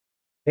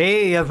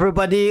Hey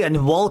everybody,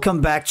 and welcome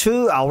back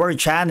to our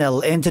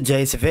channel. In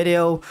today's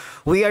video,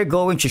 we are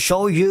going to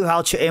show you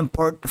how to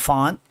import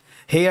font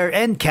here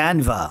in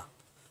Canva.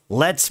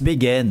 Let's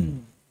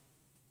begin.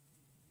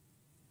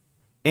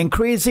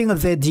 Increasing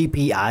the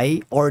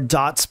DPI or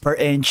dots per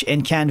inch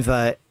in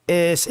Canva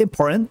is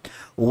important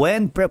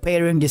when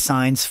preparing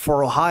designs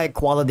for high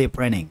quality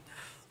printing.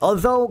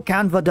 Although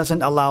Canva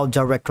doesn't allow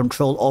direct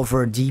control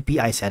over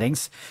DPI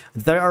settings,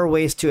 there are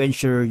ways to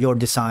ensure your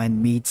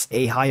design meets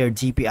a higher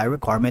DPI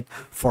requirement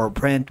for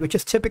print, which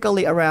is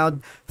typically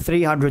around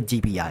 300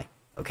 DPI.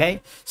 Okay,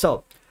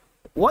 so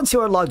once you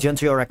are logged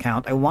into your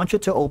account, I want you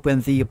to open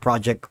the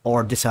project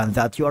or design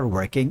that you are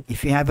working.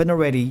 If you haven't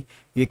already,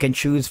 you can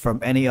choose from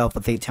any of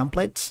the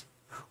templates,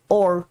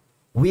 or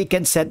we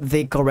can set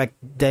the correct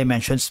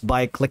dimensions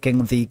by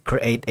clicking the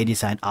Create a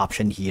Design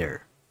option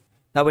here.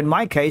 Now, in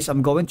my case,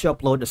 I'm going to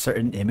upload a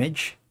certain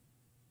image.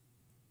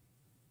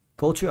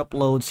 Go to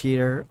uploads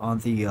here on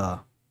the...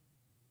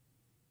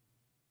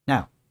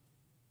 Now,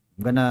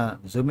 I'm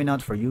gonna zoom in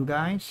out for you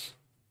guys.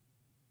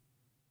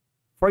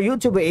 For you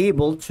to be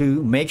able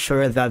to make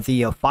sure that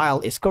the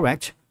file is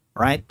correct,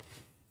 right?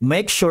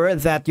 Make sure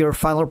that your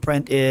final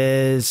print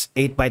is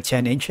 8 by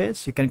 10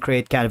 inches. You can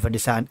create Canva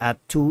design at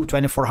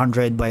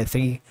 2400 by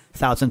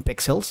 3000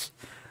 pixels.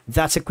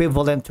 That's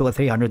equivalent to a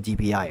 300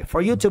 dpi.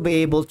 For you to be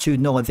able to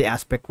know the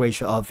aspect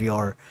ratio of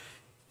your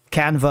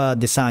Canva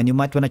design, you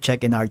might want to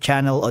check in our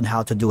channel on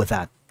how to do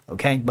that.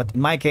 Okay, but in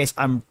my case,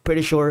 I'm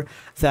pretty sure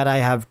that I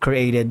have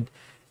created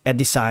a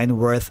design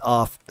worth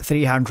of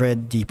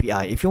 300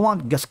 dpi. If you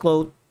want, just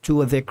go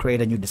to the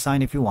create a new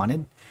design. If you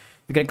wanted,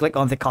 you can click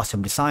on the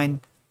custom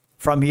design.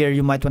 From here,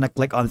 you might want to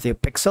click on the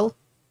pixel.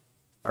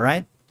 All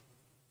right,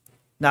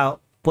 now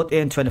put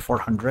in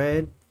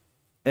 2400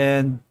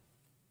 and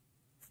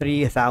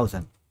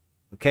 3000.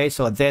 Okay,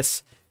 so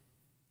this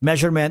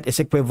measurement is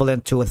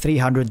equivalent to a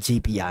 300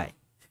 dpi.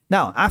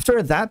 Now,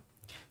 after that,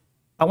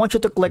 I want you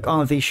to click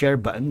on the share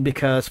button,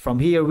 because from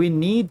here we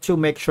need to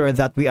make sure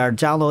that we are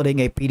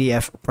downloading a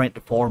PDF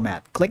print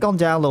format. Click on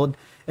download,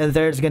 and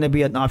there's going to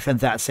be an option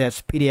that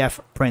says PDF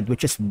print,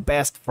 which is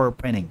best for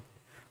printing.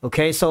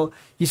 Okay, so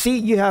you see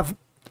you have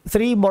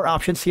three more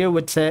options here,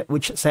 which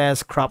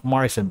says crop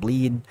marks and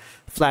bleed,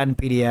 flatten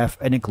PDF,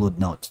 and include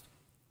notes.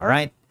 All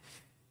right.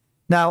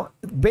 Now,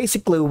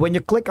 basically, when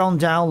you click on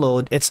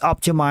download, it's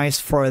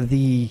optimized for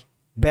the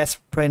best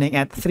printing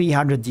at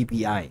 300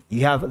 dpi.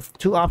 You have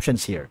two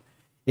options here.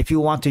 If you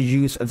want to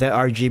use the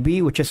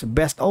RGB, which is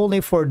best only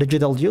for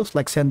digital use,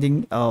 like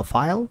sending a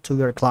file to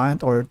your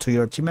client or to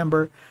your team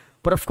member.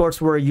 But of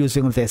course, we're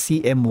using the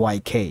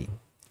CMYK,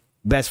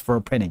 best for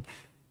printing.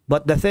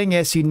 But the thing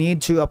is, you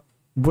need to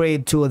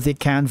upgrade to the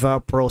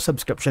Canva Pro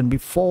subscription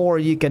before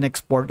you can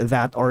export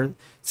that or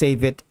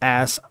save it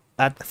as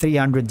at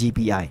 300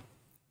 dpi.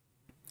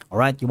 All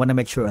right, you want to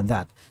make sure on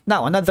that.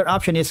 Now, another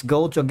option is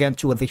go to again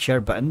to the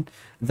share button.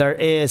 There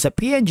is a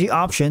PNG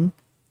option.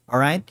 All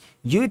right,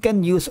 you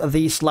can use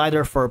the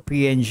slider for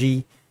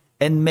PNG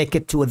and make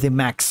it to the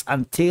max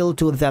until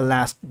to the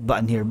last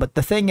button here. But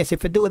the thing is,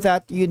 if you do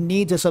that, you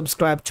need to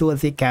subscribe to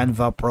the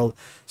Canva Pro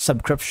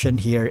subscription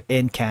here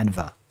in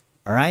Canva.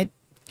 All right,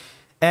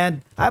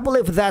 and I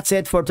believe that's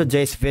it for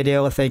today's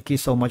video. Thank you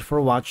so much for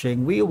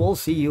watching. We will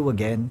see you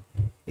again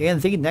in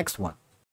the next one.